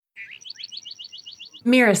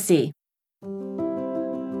Miracy.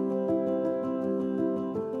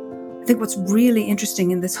 I think what's really interesting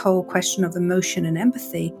in this whole question of emotion and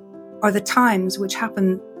empathy are the times which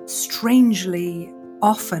happen strangely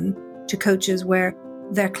often to coaches where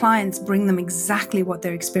their clients bring them exactly what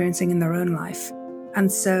they're experiencing in their own life.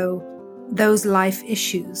 And so those life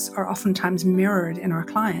issues are oftentimes mirrored in our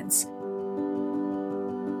clients.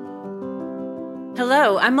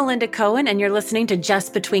 Hello, I'm Melinda Cohen, and you're listening to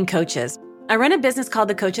Just Between Coaches. I run a business called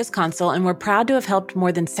The Coaches Console, and we're proud to have helped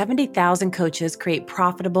more than 70,000 coaches create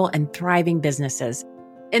profitable and thriving businesses.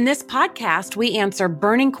 In this podcast, we answer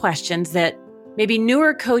burning questions that maybe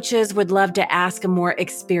newer coaches would love to ask a more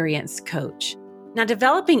experienced coach. Now,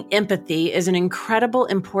 developing empathy is an incredible,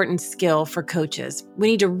 important skill for coaches. We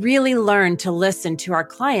need to really learn to listen to our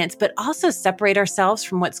clients, but also separate ourselves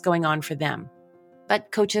from what's going on for them.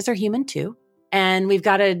 But coaches are human too, and we've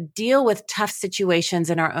got to deal with tough situations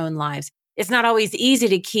in our own lives. It's not always easy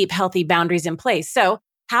to keep healthy boundaries in place. So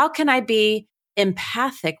how can I be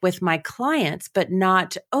empathic with my clients, but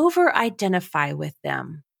not over-identify with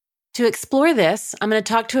them? To explore this, I'm going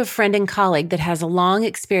to talk to a friend and colleague that has a long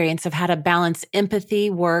experience of how to balance empathy,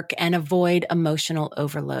 work, and avoid emotional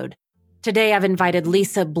overload. Today, I've invited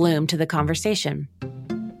Lisa Bloom to the conversation.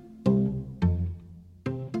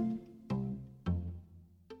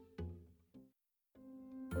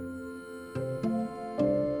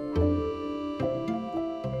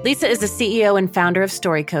 Lisa is the CEO and founder of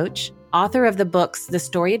Story Coach, author of the books The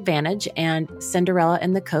Story Advantage and Cinderella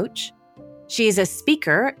and the Coach. She's a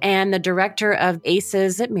speaker and the director of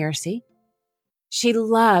ACEs at Miracy. She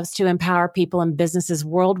loves to empower people and businesses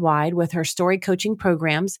worldwide with her story coaching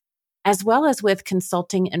programs, as well as with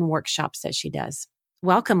consulting and workshops that she does.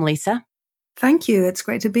 Welcome, Lisa. Thank you. It's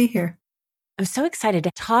great to be here. I'm so excited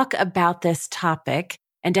to talk about this topic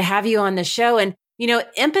and to have you on the show. And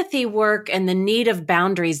empathy work and the need of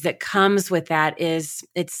boundaries that comes with that it's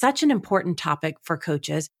such an important topic for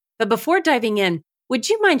coaches. But before diving in, would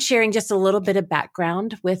you mind sharing just a little bit of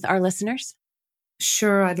background with our listeners?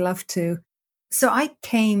 Sure, I'd love to. So I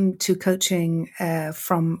came to coaching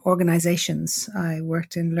from organizations. I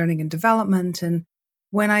worked in learning and development. And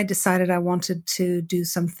when I decided I wanted to do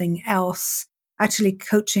something else, actually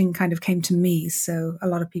coaching kind of came to me. So a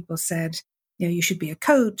lot of people said, you should be a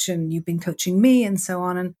coach and you've been coaching me and so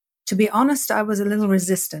on. And to be honest, I was a little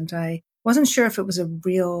resistant. I wasn't sure if it was a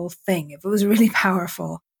real thing, if it was really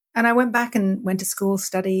powerful. And I went back and went to school,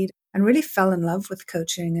 studied, and really fell in love with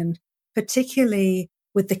coaching, and particularly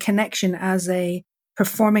with the connection as a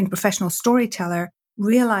performing professional storyteller,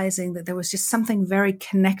 realizing that there was just something very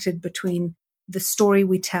connected between the story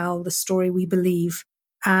we tell, the story we believe,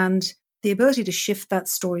 and the ability to shift that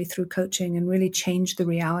story through coaching and really change the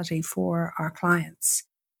reality for our clients.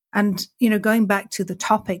 And, going back to the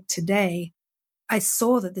topic today, I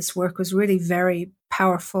saw that this work was really very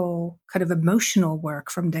powerful, kind of emotional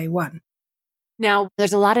work from day one. Now,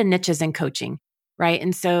 there's a lot of niches in coaching, right?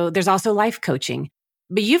 And so there's also life coaching,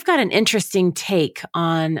 but you've got an interesting take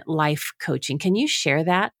on life coaching. Can you share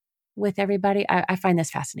that with everybody? I find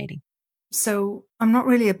this fascinating. So I'm not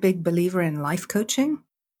really a big believer in life coaching.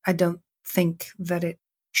 I don't think that it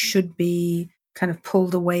should be kind of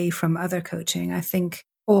pulled away from other coaching. I think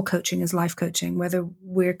all coaching is life coaching, whether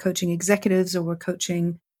we're coaching executives or we're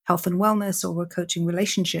coaching health and wellness or we're coaching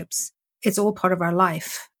relationships. It's all part of our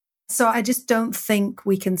life. So I just don't think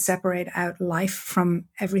we can separate out life from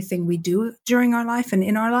everything we do during our life and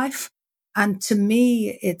in our life. And to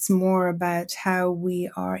me, it's more about how we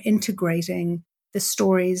are integrating the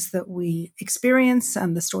stories that we experience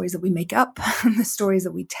and the stories that we make up and the stories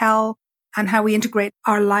that we tell, and how we integrate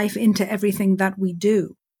our life into everything that we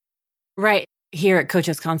do. Right. Here at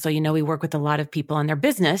Coaches Console, we work with a lot of people in their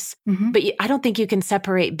business, but I don't think you can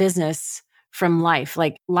separate business from life.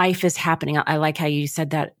 Like life is happening. I like how you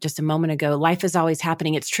said that just a moment ago. Life is always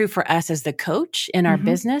happening. It's true for us as the coach in our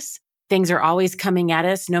business. Things are always coming at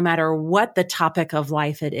us, no matter what the topic of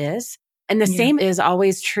life it is. And the same is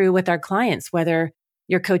always true with our clients, whether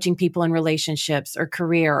you're coaching people in relationships or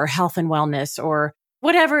career or health and wellness or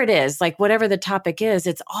whatever it is, like whatever the topic is,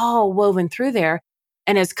 it's all woven through there.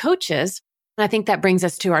 And as coaches, I think that brings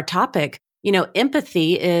us to our topic.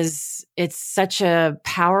 Empathy it's such a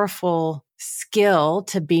powerful skill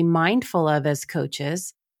to be mindful of as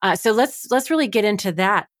coaches. So let's really get into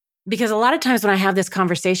that, because a lot of times when I have this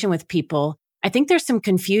conversation with people, I think there's some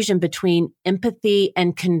confusion between empathy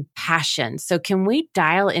and compassion. So can we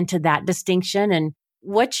dial into that distinction, and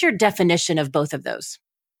what's your definition of both of those?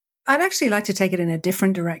 I'd actually like to take it in a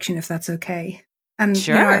different direction, if that's okay. And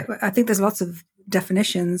sure. I think there's lots of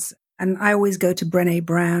definitions. And I always go to Brené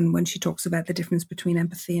Brown when she talks about the difference between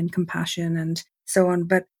empathy and compassion and so on.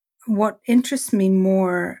 But what interests me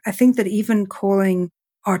more, I think that even calling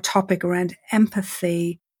our topic around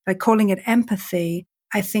empathy, like calling it empathy,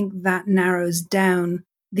 I think that narrows down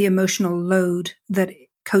the emotional load that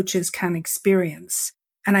coaches can experience.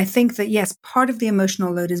 And I think that, yes, part of the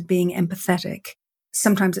emotional load is being empathetic.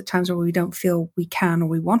 Sometimes at times where we don't feel we can or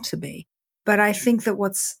we want to be. But I think that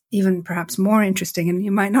what's even perhaps more interesting, and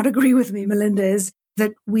you might not agree with me, Melinda, is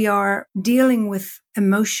that we are dealing with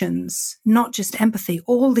emotions, not just empathy,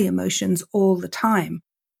 all the emotions all the time.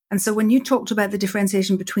 And so when you talked about the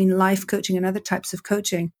differentiation between life coaching and other types of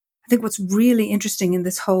coaching, I think what's really interesting in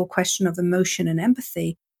this whole question of emotion and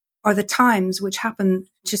empathy are the times which happen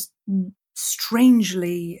just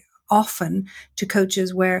strangely often to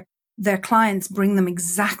coaches where their clients bring them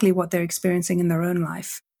exactly what they're experiencing in their own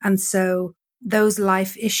life. And so those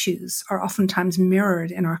life issues are oftentimes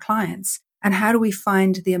mirrored in our clients. And how do we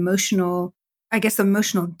find the emotional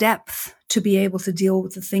depth to be able to deal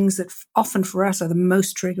with the things that often for us are the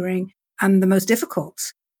most triggering and the most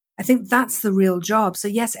difficult? I think that's the real job. So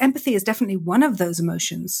yes, empathy is definitely one of those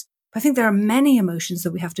emotions. But I think there are many emotions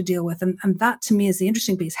that we have to deal with. And that to me is the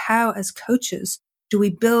interesting piece. How, as coaches, do we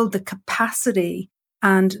build the capacity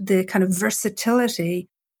and the kind of versatility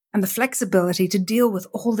and the flexibility to deal with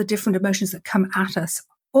all the different emotions that come at us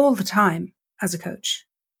all the time as a coach?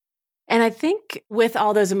 And I think with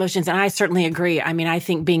all those emotions, and I certainly agree. I mean, I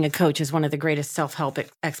think being a coach is one of the greatest self-help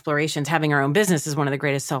explorations. Having our own business is one of the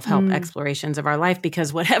greatest self-help explorations of our life,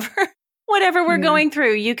 because whatever we're going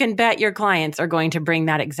through, you can bet your clients are going to bring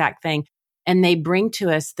that exact thing. And they bring to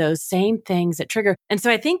us those same things that trigger. And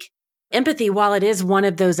so I think empathy, while it is one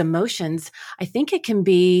of those emotions, I think it can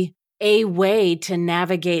be a way to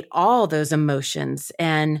navigate all those emotions.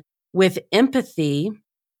 And with empathy,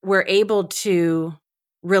 we're able to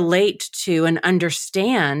relate to and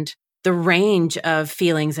understand the range of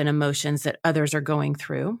feelings and emotions that others are going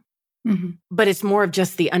through. Mm-hmm. But it's more of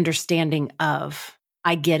just the understanding of,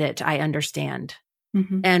 I get it, I understand.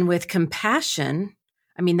 Mm-hmm. And with compassion,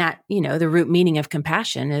 I mean, that, the root meaning of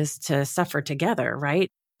compassion is to suffer together, right?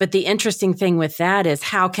 But the interesting thing with that is,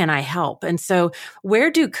 how can I help? And so where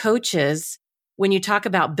do coaches, when you talk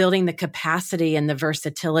about building the capacity and the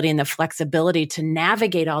versatility and the flexibility to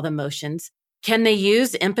navigate all the emotions, can they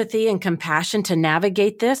use empathy and compassion to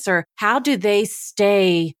navigate this? Or how do they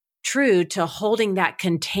stay true to holding that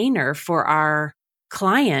container for our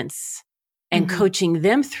clients and coaching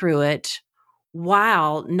them through it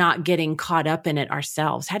while not getting caught up in it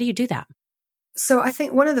ourselves? How do you do that? So I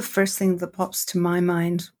think one of the first things that pops to my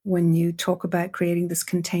mind when you talk about creating this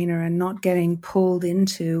container and not getting pulled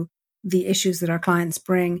into the issues that our clients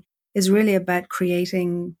bring is really about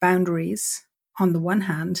creating boundaries on the one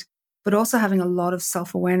hand, but also having a lot of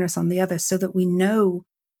self-awareness on the other, so that we know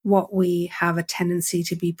what we have a tendency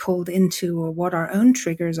to be pulled into or what our own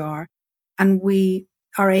triggers are. And we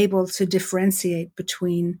are able to differentiate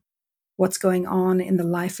between what's going on in the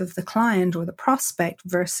life of the client or the prospect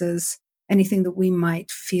versus anything that we might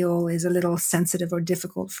feel is a little sensitive or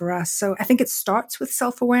difficult for us. So I think it starts with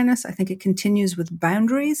self-awareness. I think it continues with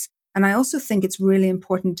boundaries. And I also think it's really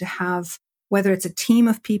important to have, whether it's a team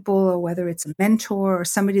of people or whether it's a mentor or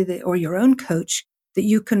somebody or your own coach, that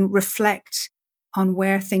you can reflect on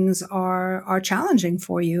where things are challenging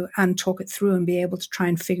for you and talk it through and be able to try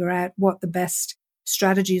and figure out what the best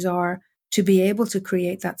strategies are to be able to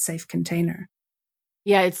create that safe container.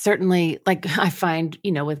 Yeah, it's certainly, like, I find,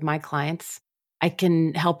 with my clients, I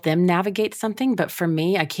can help them navigate something, but for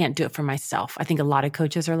me, I can't do it for myself. I think a lot of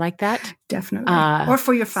coaches are like that. Definitely. Or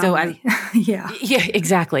for your family. Yeah,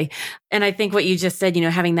 exactly. And I think what you just said,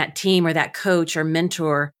 having that team or that coach or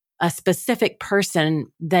mentor, a specific person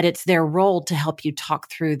that it's their role to help you talk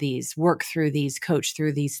through these, work through these, coach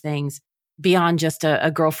through these things beyond just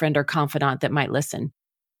a girlfriend or confidant that might listen.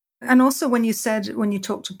 And also when you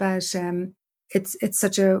talked about, it's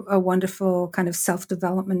such a wonderful kind of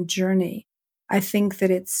self-development journey. I think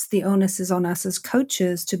that the onus is on us as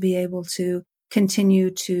coaches to be able to continue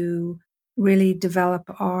to really develop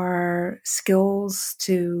our skills,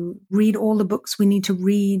 to read all the books we need to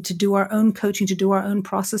read, to do our own coaching, to do our own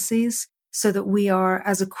processes, so that we are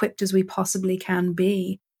as equipped as we possibly can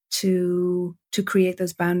be to create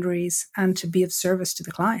those boundaries and to be of service to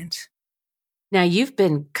the client. Now, you've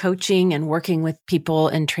been coaching and working with people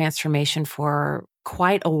in transformation for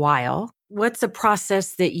quite a while. What's a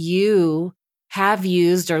process that you have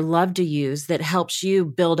used or love to use that helps you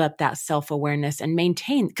build up that self-awareness and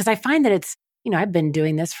maintain? Because I find that it's, I've been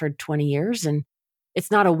doing this for 20 years and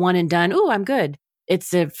it's not a one and done, oh, I'm good.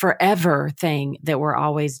 it's a forever thing that we're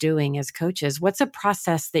always doing as coaches. What's a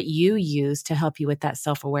process that you use to help you with that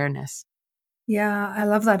self-awareness? Yeah, I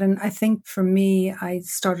love that. And I think for me, I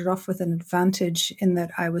started off with an advantage in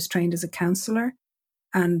that I was trained as a counselor,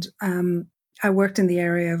 and I worked in the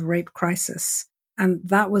area of rape crisis. And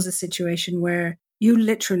that was a situation where you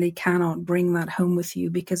literally cannot bring that home with you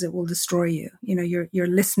because it will destroy you. You know, you're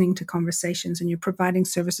listening to conversations and you're providing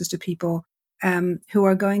services to people who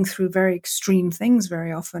are going through very extreme things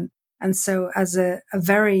very often. And so as a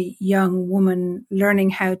very young woman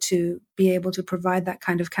learning how to be able to provide that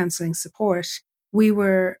kind of counseling support, we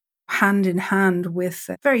were hand in hand with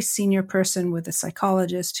a very senior person, with a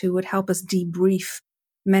psychologist who would help us debrief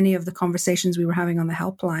many of the conversations we were having on the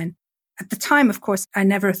helpline. At the time, of course, I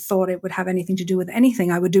never thought it would have anything to do with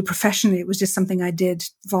anything I would do professionally. It was just something I did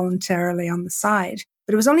voluntarily on the side.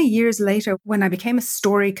 But it was only years later when I became a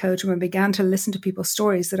story coach and I began to listen to people's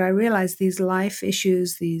stories that I realized these life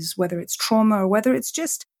issues, whether it's trauma or whether it's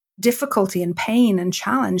just difficulty and pain and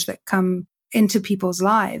challenge that come into people's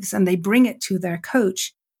lives and they bring it to their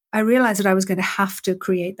coach. I realized that I was going to have to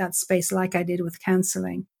create that space like I did with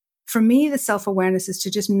counseling. For me, the self-awareness is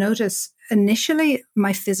to just notice initially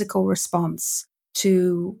my physical response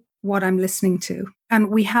to what I'm listening to. And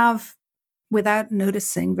we have, without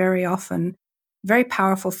noticing very often, very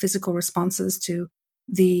powerful physical responses to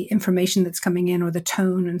the information that's coming in or the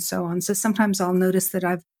tone and so on. So sometimes I'll notice that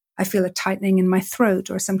I feel a tightening in my throat,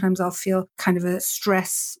 or sometimes I'll feel kind of a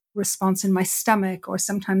stress response in my stomach, or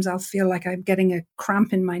sometimes I'll feel like I'm getting a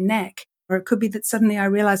cramp in my neck. Or it could be that suddenly I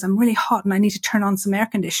realize I'm really hot and I need to turn on some air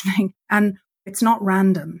conditioning. And it's not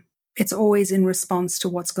random. It's always in response to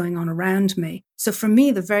what's going on around me. So for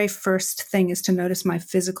me, the very first thing is to notice my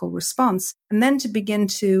physical response and then to begin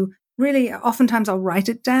to really, oftentimes I'll write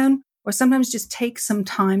it down or sometimes just take some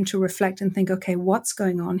time to reflect and think, okay, what's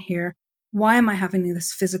going on here? Why am I having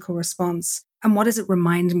this physical response? And what does it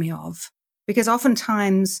remind me of? Because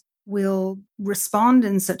oftentimes we'll respond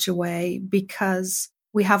in such a way because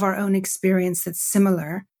we have our own experience that's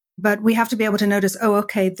similar, but we have to be able to notice, oh,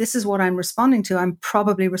 okay, this is what I'm responding to. I'm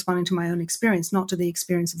probably responding to my own experience, not to the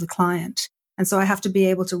experience of the client. And so I have to be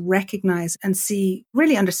able to recognize and see,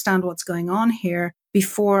 really understand what's going on here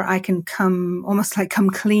before I can come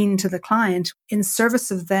clean to the client in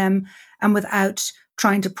service of them and without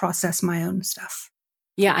trying to process my own stuff.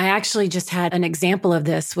 Yeah, I actually just had an example of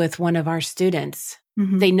this with one of our students.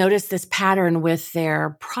 Mm-hmm. They noticed this pattern with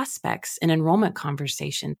their prospects in enrollment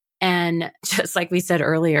conversation. And just like we said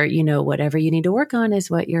earlier, whatever you need to work on is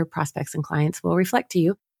what your prospects and clients will reflect to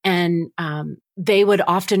you. And they would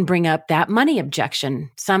often bring up that money objection,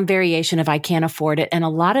 some variation of I can't afford it. And a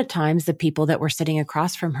lot of times the people that were sitting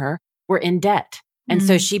across from her were in debt. And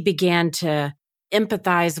so she began to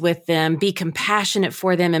empathize with them, be compassionate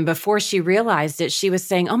for them. And before she realized it, she was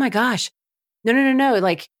saying, oh my gosh, no.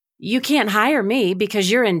 Like, you can't hire me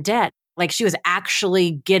because you're in debt. Like, she was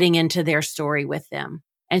actually getting into their story with them.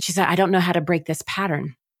 And she said, I don't know how to break this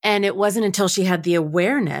pattern. And it wasn't until she had the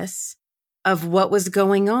awareness of what was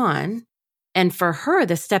going on. And for her,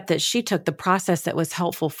 the step that she took, the process that was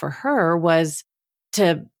helpful for her was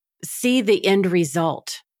to see the end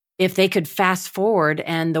result. If they could fast forward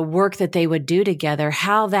and the work that they would do together,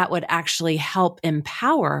 how that would actually help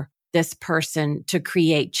empower this person to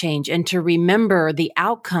create change and to remember the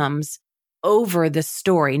outcomes over the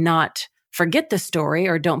story, not forget the story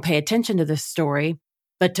or don't pay attention to the story,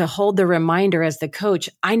 but to hold the reminder as the coach,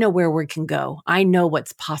 I know where we can go. I know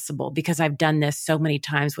what's possible because I've done this so many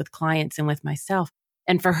times with clients and with myself.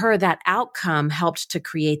 And for her, that outcome helped to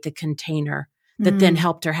create the container that then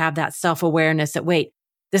helped her have that self-awareness that, wait,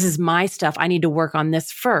 this is my stuff. I need to work on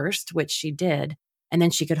this first, which she did. And then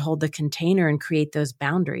she could hold the container and create those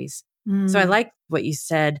boundaries. So I like what you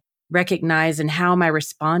said, recognize and how am I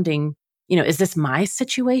responding? Is this my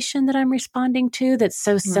situation that I'm responding to that's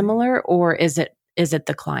so similar, or is it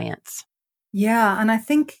the client's? Yeah. And I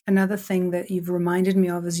think another thing that you've reminded me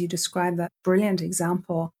of as you describe that brilliant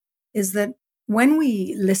example is that when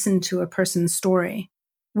we listen to a person's story,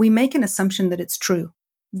 we make an assumption that it's true,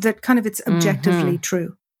 that kind of it's objectively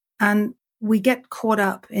true. And we get caught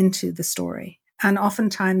up into the story. And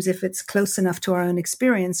oftentimes, if it's close enough to our own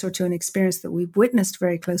experience or to an experience that we've witnessed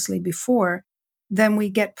very closely before, then we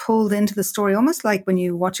get pulled into the story, almost like when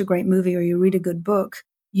you watch a great movie or you read a good book,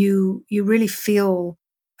 you really feel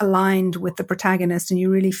aligned with the protagonist and you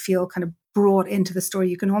really feel kind of brought into the story.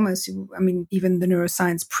 You can almost, even the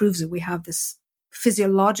neuroscience proves it. We have this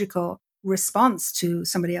physiological response to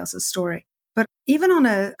somebody else's story. But even on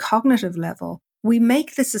a cognitive level, we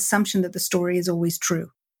make this assumption that the story is always true.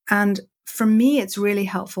 And for me, it's really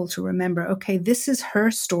helpful to remember, okay, this is her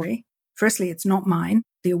story firstly, it's not mine.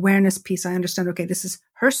 The awareness piece, I understand, okay, this is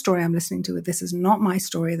her story I'm listening to. This is not my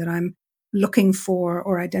story that I'm looking for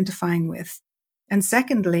or identifying with. And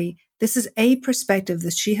secondly, this is a perspective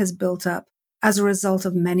that she has built up as a result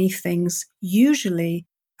of many things, usually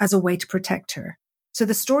as a way to protect her. So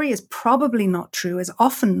the story is probably not true, is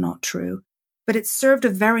often not true, but it served a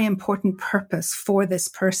very important purpose for this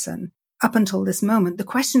person up until this moment. The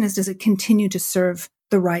question is, does it continue to serve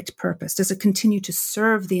the right purpose? Does it continue to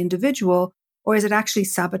serve the individual, or is it actually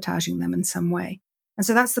sabotaging them in some way? And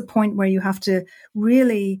so that's the point where you have to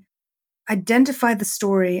really identify the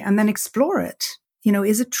story and then explore it.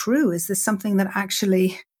 Is it true? Is this something that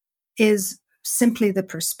actually is simply the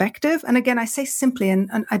perspective? And again, I say simply, and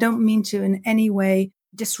I don't mean to in any way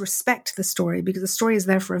disrespect the story, because the story is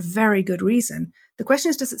there for a very good reason. The question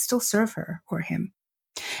is, does it still serve her or him?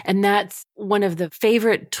 And that's one of the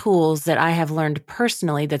favorite tools that I have learned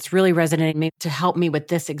personally that's really resonated me to help me with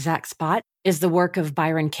this exact spot is the work of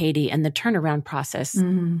Byron Katie and the turnaround process.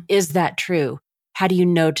 Mm-hmm. Is that true? How do you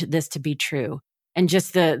know this to be true? And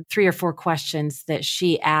just the 3 or 4 questions that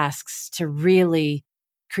she asks to really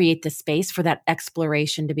create the space for that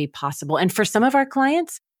exploration to be possible. And for some of our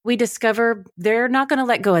clients, we discover they're not going to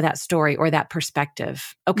let go of that story or that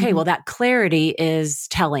perspective. Okay, mm-hmm. Well, that clarity is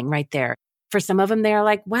telling right there. For some of them, they're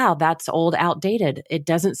like, wow, that's old, outdated. It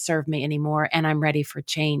doesn't serve me anymore, and I'm ready for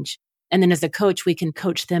change. And then as a coach, we can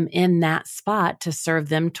coach them in that spot to serve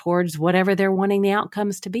them towards whatever they're wanting the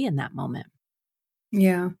outcomes to be in that moment.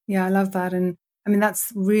 Yeah, I love that. And I mean,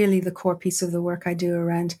 that's really the core piece of the work I do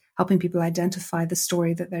around helping people identify the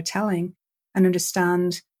story that they're telling and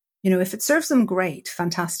understand, if it serves them, great,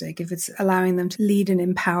 fantastic. If it's allowing them to lead an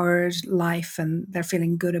empowered life and they're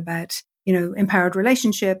feeling good about, empowered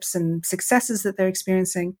relationships and successes that they're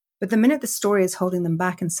experiencing. But the minute the story is holding them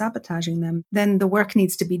back and sabotaging them, then the work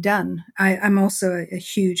needs to be done. I'm also a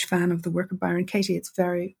huge fan of the work of Byron Katie. It's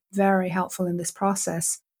very, very helpful in this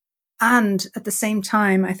process. And at the same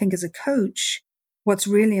time, I think as a coach, what's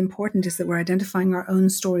really important is that we're identifying our own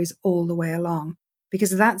stories all the way along,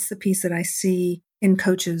 because that's the piece that I see in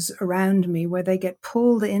coaches around me, where they get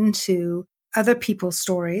pulled into other people's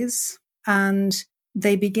stories and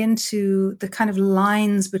they begin to, the kind of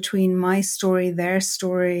lines between my story, their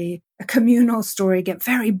story, a communal story get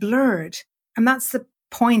very blurred. And that's the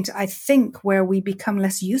point, I think, where we become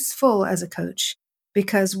less useful as a coach,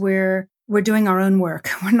 because we're doing our own work.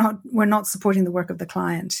 We're not supporting the work of the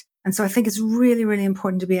client. And so I think it's really, really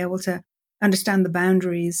important to be able to understand the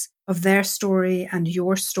boundaries of their story and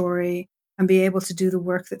your story and be able to do the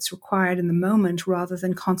work that's required in the moment rather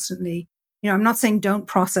than constantly, I'm not saying don't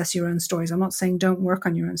process your own stories. I'm not saying don't work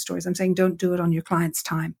on your own stories. I'm saying don't do it on your client's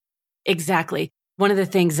time. Exactly. One of the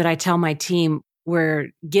things that I tell my team, we're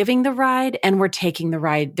giving the ride and we're taking the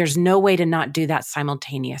ride. There's no way to not do that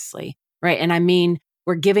simultaneously, right? And I mean,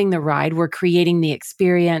 we're giving the ride, we're creating the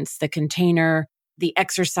experience, the container, the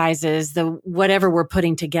exercises, the whatever we're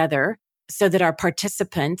putting together so that our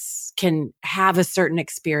participants can have a certain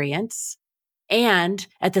experience. And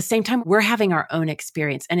at the same time, we're having our own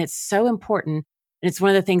experience. And it's so important. And it's one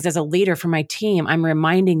of the things as a leader for my team, I'm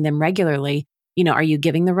reminding them regularly, are you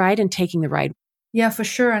giving the ride and taking the ride? Yeah, for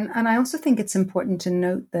sure. And I also think it's important to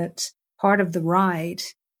note that part of the ride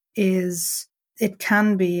is it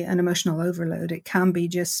can be an emotional overload. It can be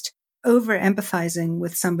just over empathizing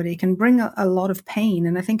with somebody can bring a lot of pain.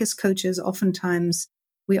 And I think as coaches, oftentimes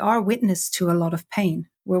we are witness to a lot of pain.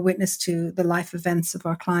 We're witness to the life events of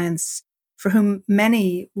our clients, for whom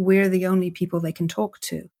many, we're the only people they can talk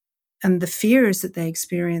to. And the fears that they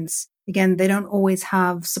experience, again, they don't always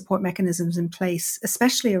have support mechanisms in place,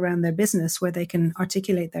 especially around their business where they can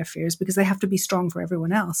articulate their fears because they have to be strong for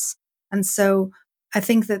everyone else. And so I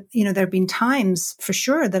think that, there have been times for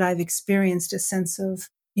sure that I've experienced a sense of,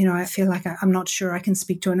 I feel like I'm not sure I can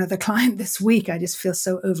speak to another client this week. I just feel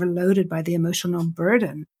so overloaded by the emotional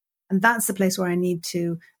burden. And that's the place where I need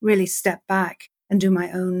to really step back and do my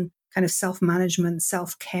own kind of self-management,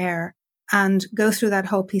 self-care, and go through that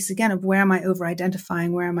whole piece again of where am I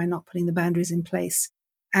over-identifying? Where am I not putting the boundaries in place?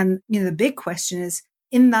 And, the big question is,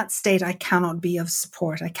 in that state, I cannot be of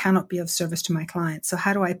support. I cannot be of service to my client. So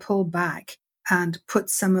how do I pull back and put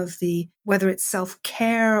some of the, whether it's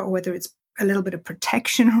self-care or whether it's a little bit of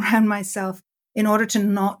protection around myself in order to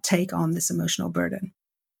not take on this emotional burden?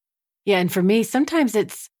 Yeah. And for me, sometimes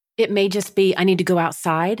it may just be, I need to go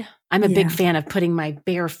outside. I'm a big fan of putting my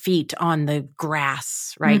bare feet on the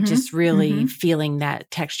grass, right? Mm-hmm. Just really feeling that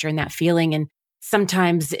texture and that feeling. And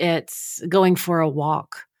sometimes it's going for a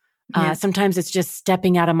walk. Sometimes it's just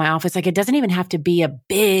stepping out of my office. Like it doesn't even have to be a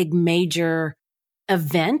big, major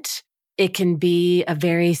event. It can be a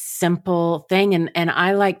very simple thing. And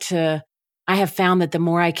I like to I have found that the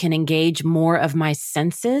more I can engage more of my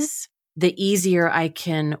senses, the easier I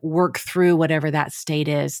can work through whatever that state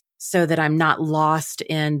is so that I'm not lost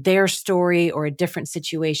in their story or a different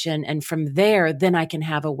situation. And from there, then I can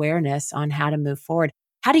have awareness on how to move forward.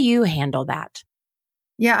 How do you handle that?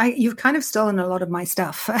 Yeah, you've kind of stolen a lot of my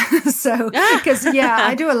stuff. So, because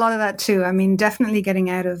I do a lot of that too. I mean, definitely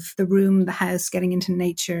getting out of the room, the house, getting into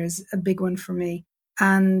nature is a big one for me.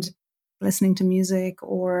 And listening to music,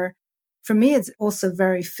 or for me, it's also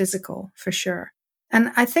very physical for sure.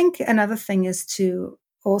 And I think another thing is to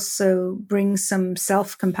also bring some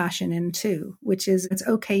self-compassion in too, which is it's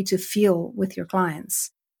okay to feel with your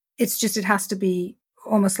clients. It's just, it has to be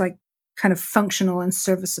almost like kind of functional and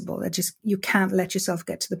serviceable. It just, you can't let yourself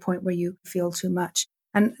get to the point where you feel too much.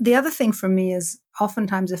 And the other thing for me is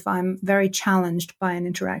oftentimes if I'm very challenged by an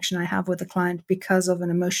interaction I have with a client because of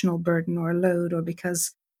an emotional burden or a load, or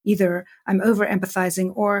because either I'm over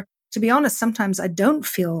empathizing, or to be honest, sometimes I don't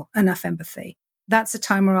feel enough empathy. That's a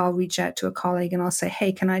time where I'll reach out to a colleague and I'll say,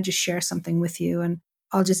 hey, can I just share something with you? And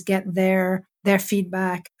I'll just get their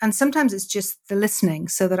feedback. And sometimes it's just the listening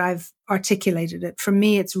so that I've articulated it. For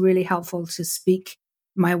me, it's really helpful to speak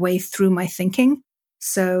my way through my thinking.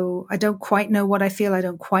 So I don't quite know what I feel. I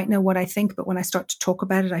don't quite know what I think. But when I start to talk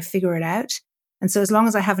about it, I figure it out. And so as long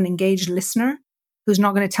as I have an engaged listener who's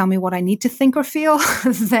not going to tell me what I need to think or feel,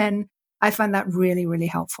 then I find that really, really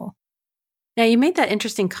helpful. Now, you made that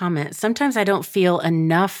interesting comment. Sometimes I don't feel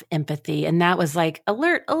enough empathy. And that was like,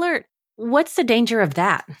 alert, alert. What's the danger of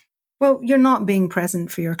that? Well, you're not being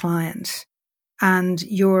present for your client. And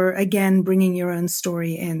you're, again, bringing your own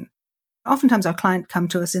story in. Oftentimes our client come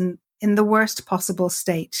to us in the worst possible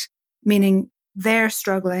state, meaning they're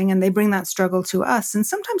struggling and they bring that struggle to us. And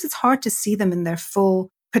sometimes it's hard to see them in their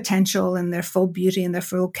full potential and their full beauty and their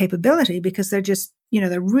full capability, because they're just,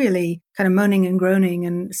 they're really kind of moaning and groaning.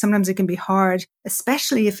 And sometimes it can be hard,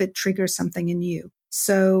 especially if it triggers something in you.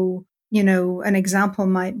 So, an example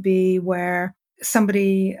might be where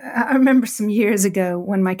I remember some years ago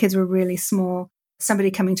when my kids were really small,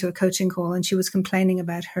 somebody coming to a coaching call and she was complaining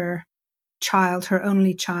about her child, her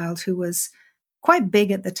only child, who was quite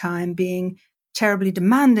big at the time, being terribly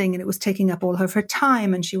demanding, and it was taking up all of her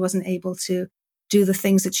time, and she wasn't able to do the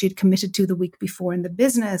things that she'd committed to the week before in the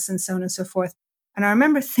business, and so on and so forth. And I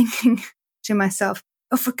remember thinking to myself,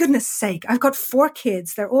 oh, for goodness sake, I've got 4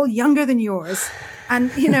 kids. They're all younger than yours.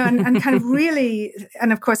 And, and kind of really,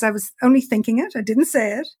 and of course I was only thinking it. I didn't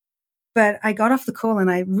say it, but I got off the call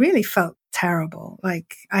and I really felt terrible.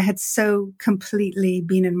 Like I had so completely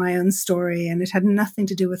been in my own story and it had nothing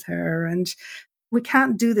to do with her. And we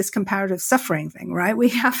can't do this comparative suffering thing, right? We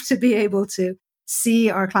have to be able to see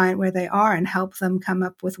our client where they are and help them come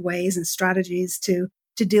up with ways and strategies to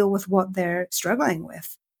deal with what they're struggling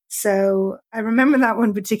with. So I remember that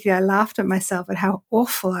one particularly. I laughed at myself at how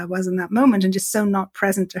awful I was in that moment and just so not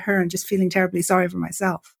present to her and just feeling terribly sorry for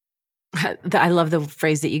myself. I love the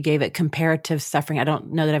phrase that you gave it, comparative suffering. I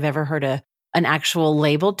don't know that I've ever heard an actual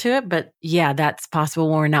label to it, but yeah, that's possible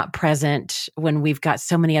when we're not present, when we've got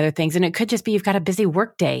so many other things. And it could just be you've got a busy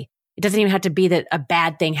work day. It doesn't even have to be that a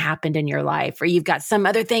bad thing happened in your life or you've got some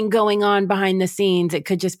other thing going on behind the scenes. It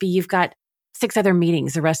could just be you've got 6 other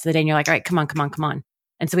meetings the rest of the day and you're like, all right, come on.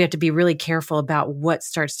 And so we have to be really careful about what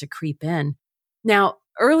starts to creep in. Now,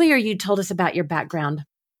 earlier you told us about your background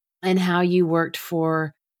and how you worked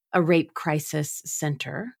for a rape crisis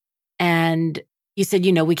center. And you said,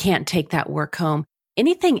 we can't take that work home.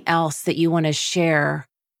 Anything else that you want to share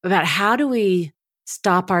about how do we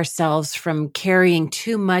stop ourselves from carrying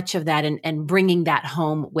too much of that and bringing that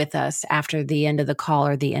home with us after the end of the call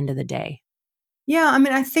or the end of the day? Yeah, I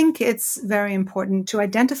mean, I think it's very important to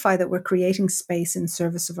identify that we're creating space in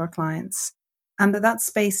service of our clients and that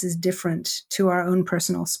space is different to our own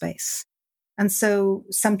personal space. And so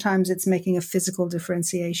sometimes it's making a physical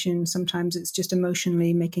differentiation. Sometimes it's just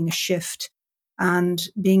emotionally making a shift and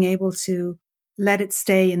being able to let it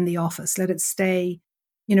stay in the office, let it stay,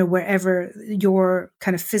 wherever your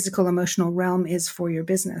kind of physical, emotional realm is for your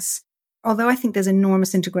business. Although I think there's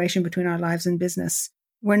enormous integration between our lives and business,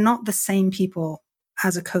 we're not the same people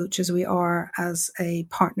as a coach as we are as a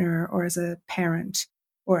partner or as a parent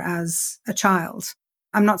or as a child.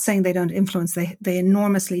 I'm not saying they don't influence. They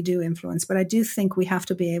enormously do influence, but I do think we have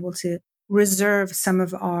to be able to reserve some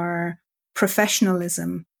of our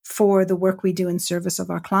professionalism for the work we do in service of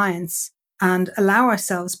our clients and allow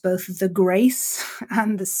ourselves both the grace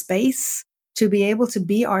and the space to be able to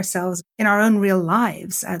be ourselves in our own real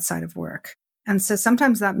lives outside of work. And so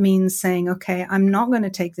sometimes that means saying, okay, I'm not going to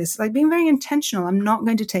take this, like being very intentional. I'm not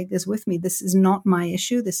going to take this with me. This is not my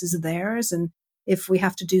issue. This is theirs. And if we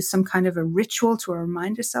have to do some kind of a ritual to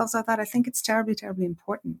remind ourselves of that, I think it's terribly, terribly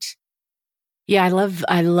important. Yeah,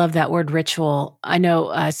 I love that word ritual. I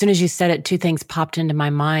know as soon as you said it, two things popped into my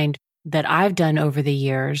mind that I've done over the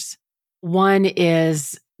years. One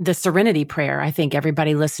is the serenity prayer. I think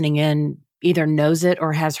everybody listening in either knows it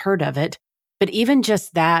or has heard of it, but even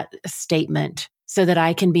just that statement so that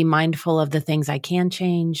I can be mindful of the things I can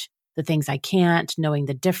change, the things I can't, knowing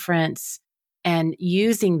the difference, and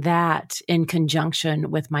using that in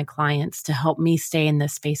conjunction with my clients to help me stay in the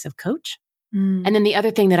space of coach. And then the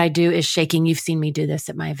other thing that I do is shaking. You've seen me do this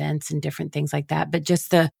at my events and different things like that, but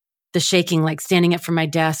just the shaking, like standing up from my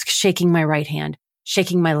desk, shaking my right hand,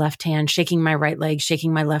 shaking my left hand, shaking my right leg,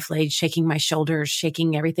 shaking my left leg, shaking my shoulders,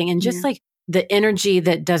 shaking everything. And just like the energy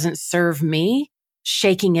that doesn't serve me,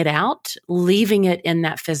 shaking it out, leaving it in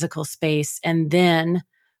that physical space, and then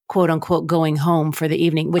quote unquote going home for the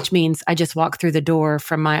evening, which means I just walk through the door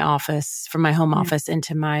from my office, from my home office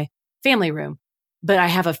into my family room. But I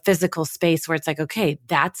have a physical space where it's like, okay,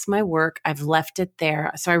 that's my work. I've left it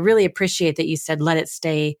there. So I really appreciate that you said, let it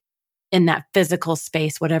stay in that physical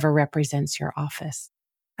space, whatever represents your office.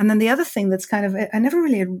 And then the other thing that's kind of, I never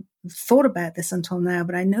really had thought about this until now,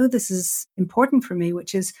 but I know this is important for me,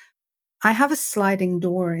 which is I have a sliding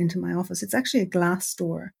door into my office. It's actually a glass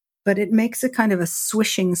door, but it makes a kind of a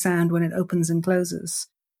swishing sound when it opens and closes.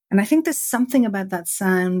 And I think there's something about that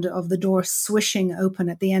sound of the door swishing open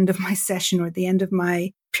at the end of my session or at the end of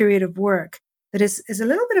my period of work that is a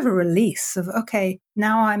little bit of a release of, okay,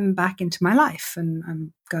 now I'm back into my life and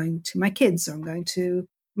I'm going to my kids or I'm going to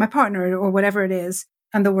my partner or whatever it is,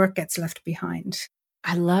 and the work gets left behind.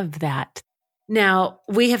 I love that. Now,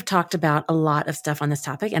 we have talked about a lot of stuff on this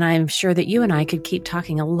topic, and I'm sure that you and I could keep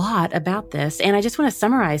talking a lot about this. And I just want to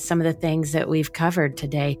summarize some of the things that we've covered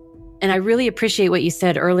today. And I really appreciate what you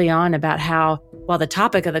said early on about how, while the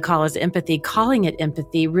topic of the call is empathy, calling it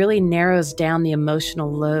empathy really narrows down the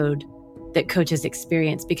emotional load that coaches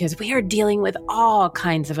experience because we are dealing with all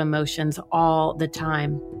kinds of emotions all the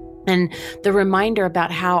time. And the reminder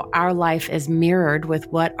about how our life is mirrored with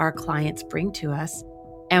what our clients bring to us.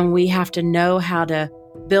 And we have to know how to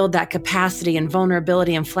build that capacity and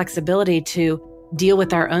vulnerability and flexibility to deal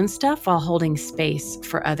with our own stuff while holding space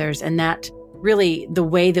for others. And that really, the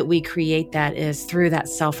way that we create that is through that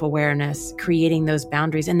self-awareness, creating those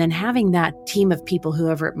boundaries, and then having that team of people,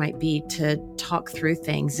 whoever it might be, to talk through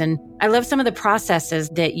things. And I love some of the processes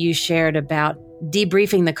that you shared about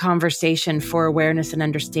debriefing the conversation for awareness and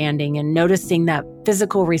understanding and noticing that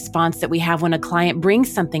physical response that we have when a client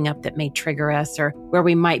brings something up that may trigger us or where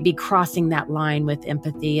we might be crossing that line with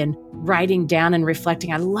empathy and writing down and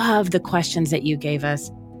reflecting. I love the questions that you gave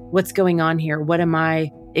us. What's going on here? What am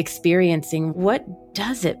I experiencing? What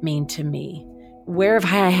does it mean to me? Where have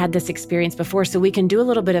I had this experience before? So we can do a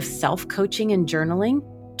little bit of self-coaching and journaling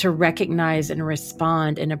to recognize and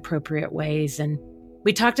respond in appropriate ways. And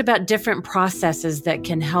we talked about different processes that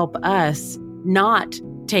can help us not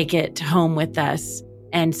take it home with us,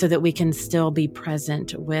 and so that we can still be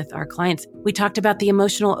present with our clients. We talked about the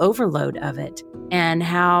emotional overload of it and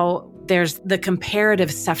how there's the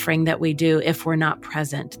comparative suffering that we do if we're not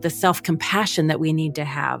present, the self-compassion that we need to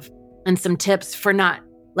have, and some tips for not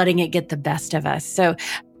letting it get the best of us. So,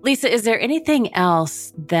 Lisa, is there anything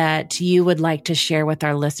else that you would like to share with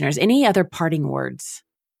our listeners? Any other parting words?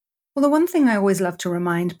 Well, the one thing I always love to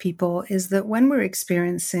remind people is that when we're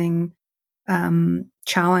experiencing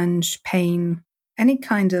challenge, pain, any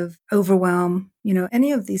kind of overwhelm,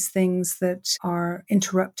 any of these things that are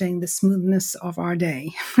interrupting the smoothness of our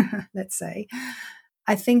day, let's say,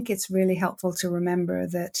 I think it's really helpful to remember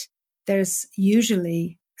that there's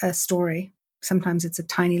usually a story. Sometimes it's a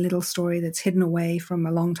tiny little story that's hidden away from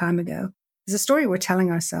a long time ago. There's a story we're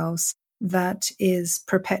telling ourselves that is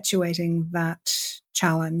perpetuating that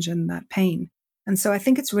challenge and that pain. And so I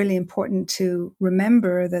think it's really important to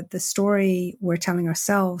remember that the story we're telling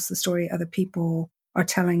ourselves, the story other people are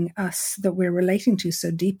telling us that we're relating to so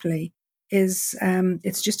deeply is,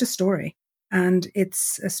 it's just a story. And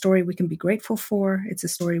it's a story we can be grateful for. It's a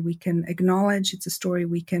story we can acknowledge. It's a story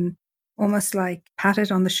we can almost like pat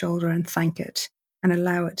it on the shoulder and thank it and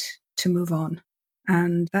allow it to move on.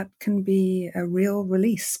 And that can be a real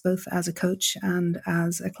release, both as a coach and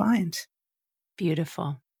as a client.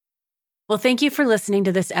 Beautiful. Well, thank you for listening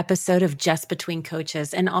to this episode of Just Between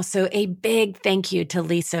Coaches. And also a big thank you to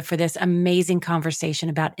Lisa for this amazing conversation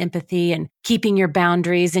about empathy and keeping your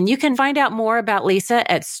boundaries. And you can find out more about Lisa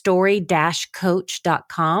at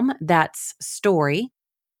story-coach.com. That's story,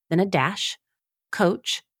 then a dash,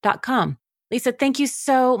 coach.com. Lisa, thank you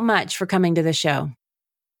so much for coming to the show.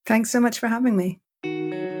 Thanks so much for having me.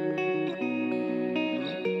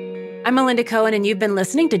 I'm Melinda Cohen, and you've been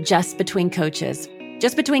listening to Just Between Coaches.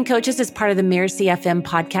 Just Between Coaches is part of the Mirror CFM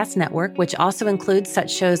podcast network, which also includes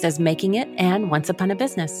such shows as Making It and Once Upon a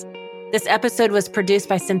Business. This episode was produced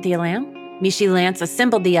by Cynthia Lamb. Mishi Lance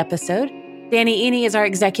assembled the episode. Danny Eni is our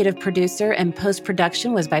executive producer, and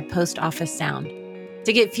post-production was by Post Office Sound.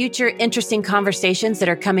 To get future interesting conversations that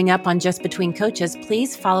are coming up on Just Between Coaches,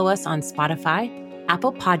 please follow us on Spotify,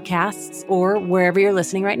 Apple Podcasts, or wherever you're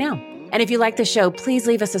listening right now. And if you like the show, please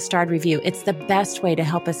leave us a starred review. It's the best way to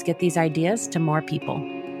help us get these ideas to more people.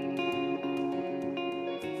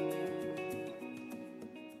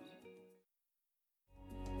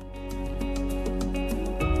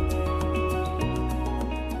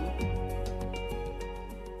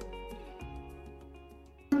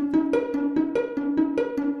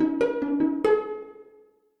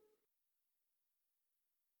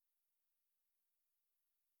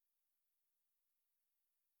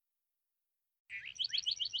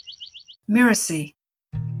 Mirasee.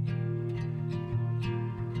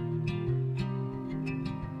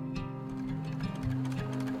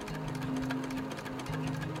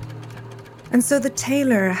 And so the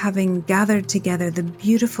tailor, having gathered together the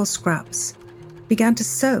beautiful scraps, began to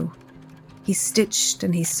sew. He stitched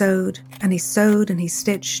and he sewed, and he sewed and he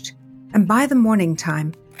stitched, and by the morning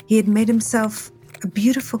time, he had made himself a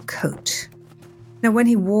beautiful coat. Now, when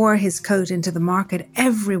he wore his coat into the market,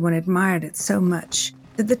 everyone admired it so much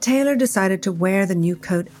that the tailor decided to wear the new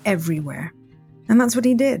coat everywhere. And that's what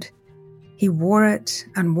he did. He wore it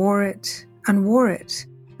and wore it and wore it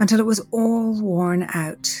until it was all worn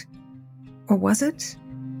out. Or was it?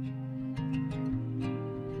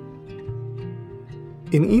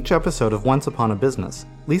 In each episode of Once Upon a Business,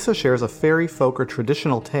 Lisa shares a fairy, folk, or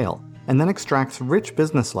traditional tale, and then extracts rich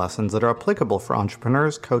business lessons that are applicable for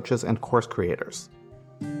entrepreneurs, coaches, and course creators.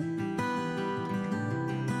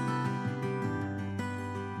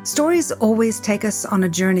 Stories always take us on a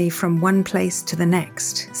journey from one place to the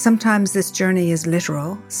next. Sometimes this journey is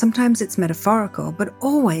literal, sometimes it's metaphorical, but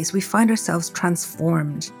always we find ourselves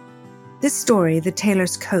transformed. This story, The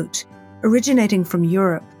Tailor's Coat, originating from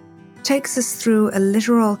Europe, takes us through a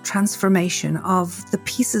literal transformation of the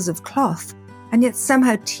pieces of cloth, and yet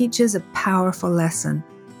somehow teaches a powerful lesson.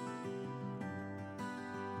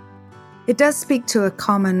 It does speak to a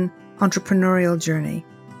common entrepreneurial journey.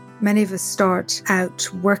 Many of us start out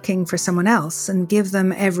working for someone else and give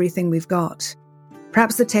them everything we've got.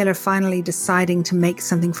 Perhaps the tailor finally deciding to make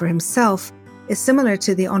something for himself is similar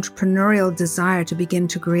to the entrepreneurial desire to begin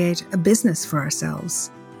to create a business for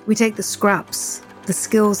ourselves. We take the scraps, the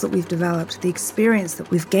skills that we've developed, the experience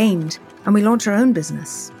that we've gained, and we launch our own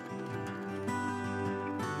business.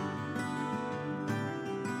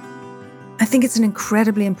 I think it's an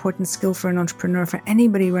incredibly important skill for an entrepreneur, for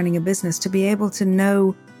anybody running a business, to be able to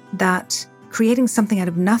know that creating something out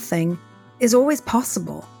of nothing is always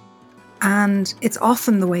possible. And it's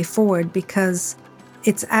often the way forward because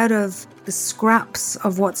it's out of the scraps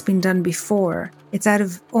of what's been done before. It's out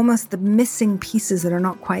of almost the missing pieces that are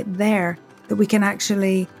not quite there that we can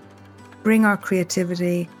actually bring our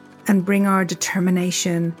creativity and bring our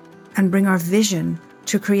determination and bring our vision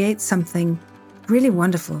to create something really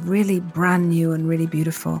wonderful, really brand new and really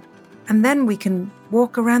beautiful. And then we can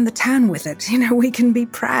walk around the town with it. We can be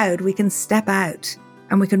proud, we can step out,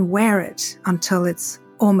 and we can wear it until it's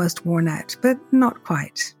almost worn out, but not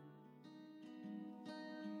quite.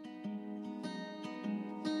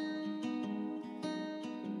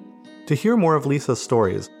 To hear more of Lisa's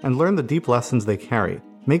stories and learn the deep lessons they carry,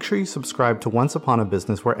 make sure you subscribe to Once Upon a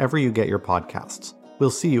Business wherever you get your podcasts. We'll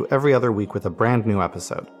see you every other week with a brand new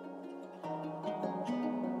episode.